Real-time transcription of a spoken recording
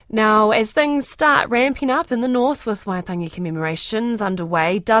Now, as things start ramping up in the north with Waitangi commemorations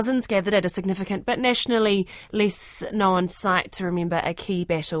underway, dozens gathered at a significant but nationally less known site to remember a key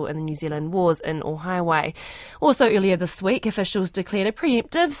battle in the New Zealand wars in Ohiwai. Also earlier this week, officials declared a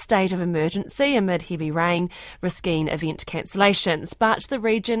preemptive state of emergency amid heavy rain, risking event cancellations. But the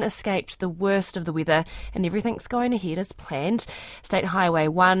region escaped the worst of the weather and everything's going ahead as planned. State Highway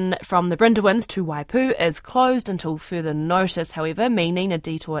 1 from the Brindawins to Waipu is closed until further notice, however, meaning a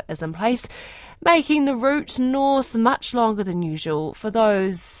detour is in place, making the route north much longer than usual for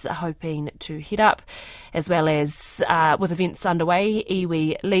those hoping to head up. As well as with events underway,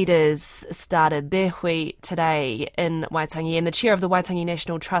 iwi leaders started their hui today in Waitangi, and the chair of the Waitangi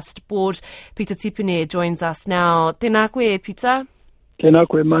National Trust Board, Peter Tipene, joins us now. Tēnā koe, Peter. Tēnā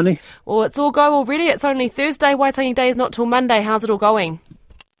koe, Mani. Well, it's all go already. It's only Thursday. Waitangi Day is not till Monday. How's it all going?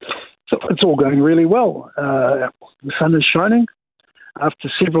 So it's all going really well. The sun is shining.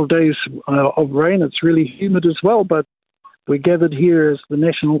 After several days of rain, it's really humid as well, but we're gathered here as the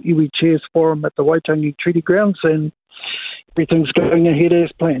National Iwi Chairs Forum at the Waitangi Treaty Grounds, and everything's going ahead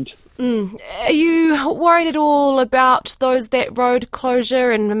as planned. Are you worried at all about that road closure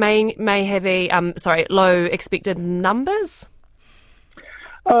and may have low expected numbers?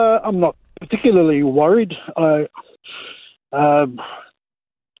 I'm not particularly worried.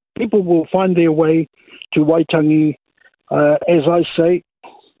 People will find their way to Waitangi. As I say,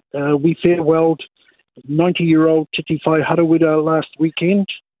 we farewelled 90-year-old Titi Whai Harawira last weekend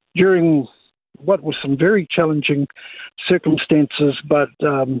during what was some very challenging circumstances, but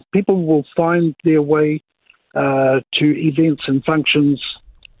people will find their way to events and functions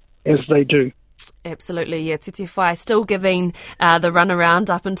as they do. Absolutely, yeah. Titi Whai still giving the runaround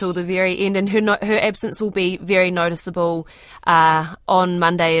up until the very end, and her absence will be very noticeable on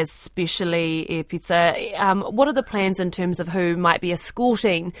Monday, especially, Peter. What are the plans in terms of who might be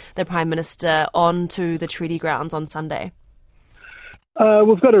escorting the Prime Minister onto the treaty grounds on Sunday?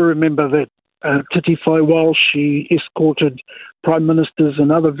 We've got to remember that Titi Whai, while she escorted Prime Ministers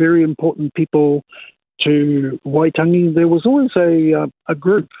and other very important people to Waitangi, there was always a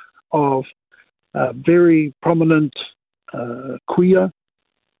group of very prominent kuia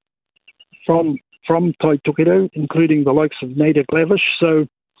from Tai Tokerau, including the likes of Nader Glavish. So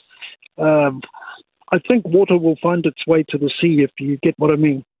I think water will find its way to the sea, if you get what I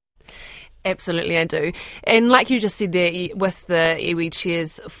mean. Absolutely, I do. And like you just said there, with the Iwi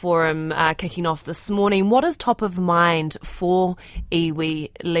Chairs Forum kicking off this morning, what is top of mind for Iwi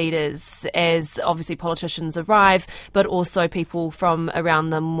leaders as obviously politicians arrive, but also people from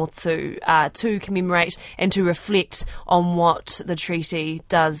around the motu to commemorate and to reflect on what the treaty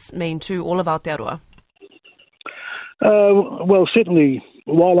does mean to all of Aotearoa? Well, certainly,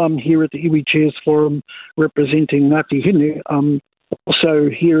 while I'm here at the Iwi Chairs Forum representing Ngāti Hine, also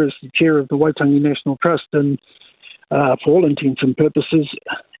here as the chair of the Waitangi National Trust, and for all intents and purposes,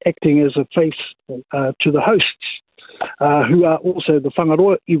 acting as a face to the hosts, who are also the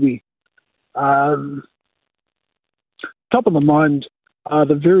whangaroa iwi. Top of the mind are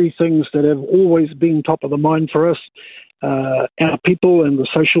the very things that have always been top of the mind for us, our people and the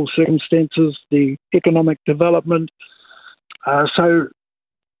social circumstances, the economic development. So,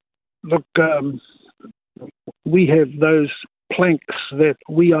 look, we have those planks that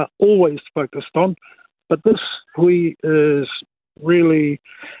we are always focused on, but this hui is really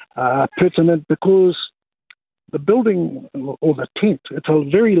pertinent because the building or the tent, it's a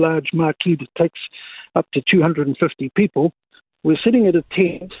very large marquee that takes up to 250 people. We're sitting at a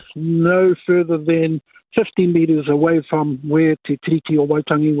tent no further than 50 metres away from where Te Tiriti o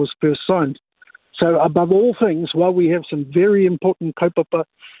Waitangi was first signed. So above all things, while we have some very important kaupapa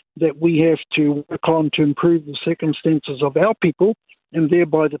that we have to work on to improve the circumstances of our people and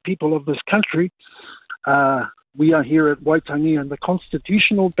thereby the people of this country, we are here at Waitangi, and the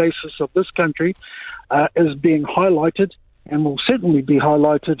constitutional basis of this country is being highlighted and will certainly be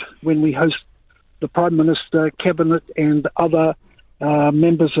highlighted when we host the Prime Minister, Cabinet and other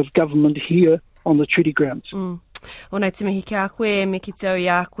members of government here on the treaty grounds. O nei te mihi ki a koe, me ki te au i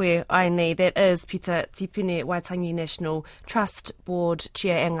a koe, ai nei, that is Peter Tipene, Waitangi National Trust Board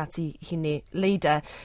Chair and Ngāti Hine leader.